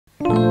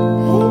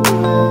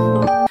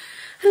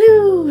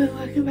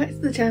welcome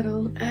back to the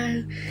channel.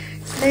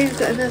 Today we've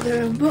got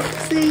another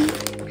unboxing.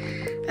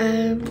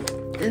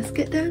 Let's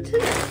get down to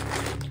it.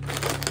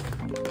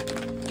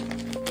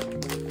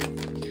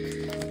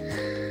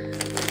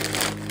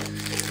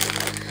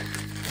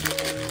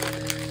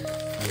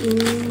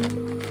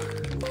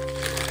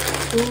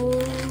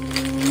 Ooh,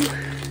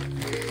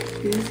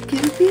 who's it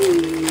gonna be?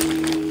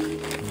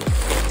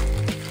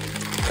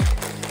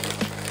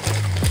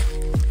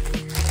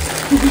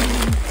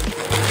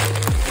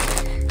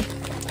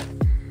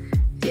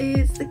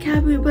 It's the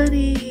Kabu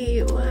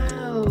Bunny!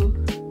 Wow!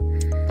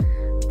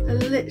 I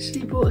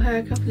literally bought her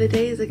a couple of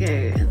days ago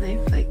and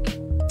they've like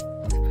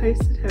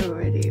posted her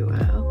already.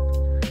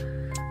 Wow!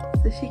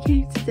 So she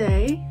came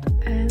today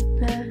and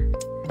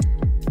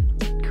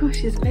gosh,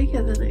 she's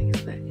bigger than I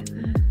expected.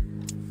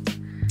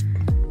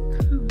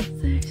 Oh,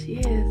 there she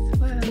is.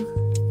 Wow!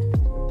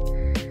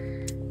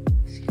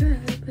 She got a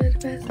little bit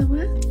of hair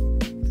somewhere.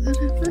 Is that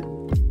her foot?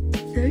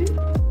 No?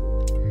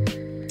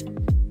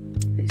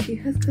 But she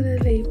has got a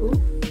label.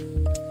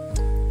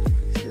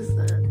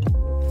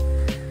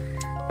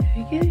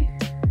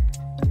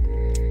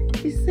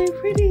 She's so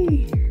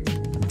pretty.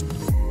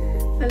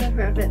 I love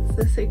rabbits,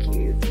 they're so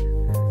cute.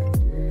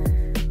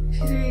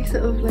 She's really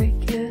sort of like,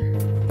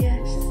 yeah,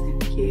 she's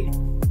super cute.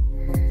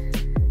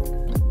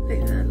 Look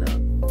at that long.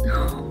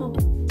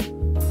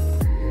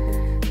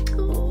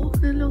 Oh,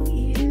 her long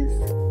ears.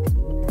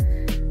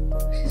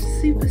 She's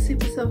super,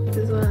 super soft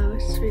as well,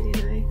 which is really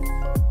nice.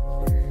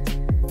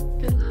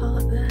 Little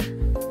heart there.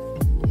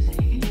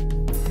 See?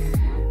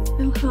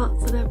 Little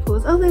hearts on her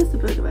paws. Oh, there's the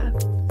BaB.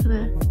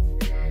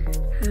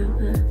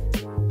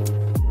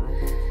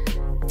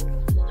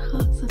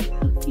 Hearts of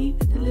Milky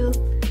with the little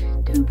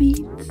toe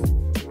beads.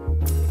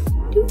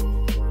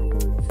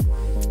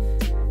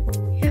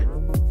 Yeah,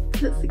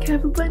 that's the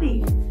Kabu Bunny.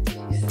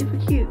 She's super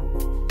cute.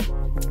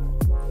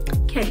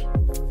 Okay,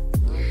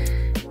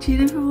 tune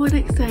in for more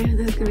next time.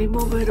 There's going to be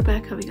more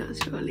BaB coming up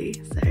shortly.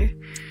 So,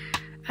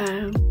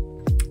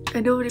 I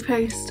normally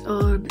post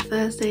on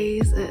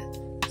Thursdays at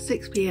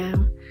 6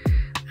 PM.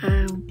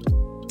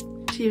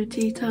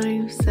 GMT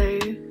time, so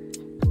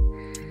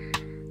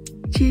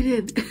tune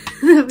in.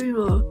 There'll be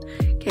more.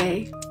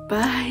 Okay,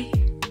 bye.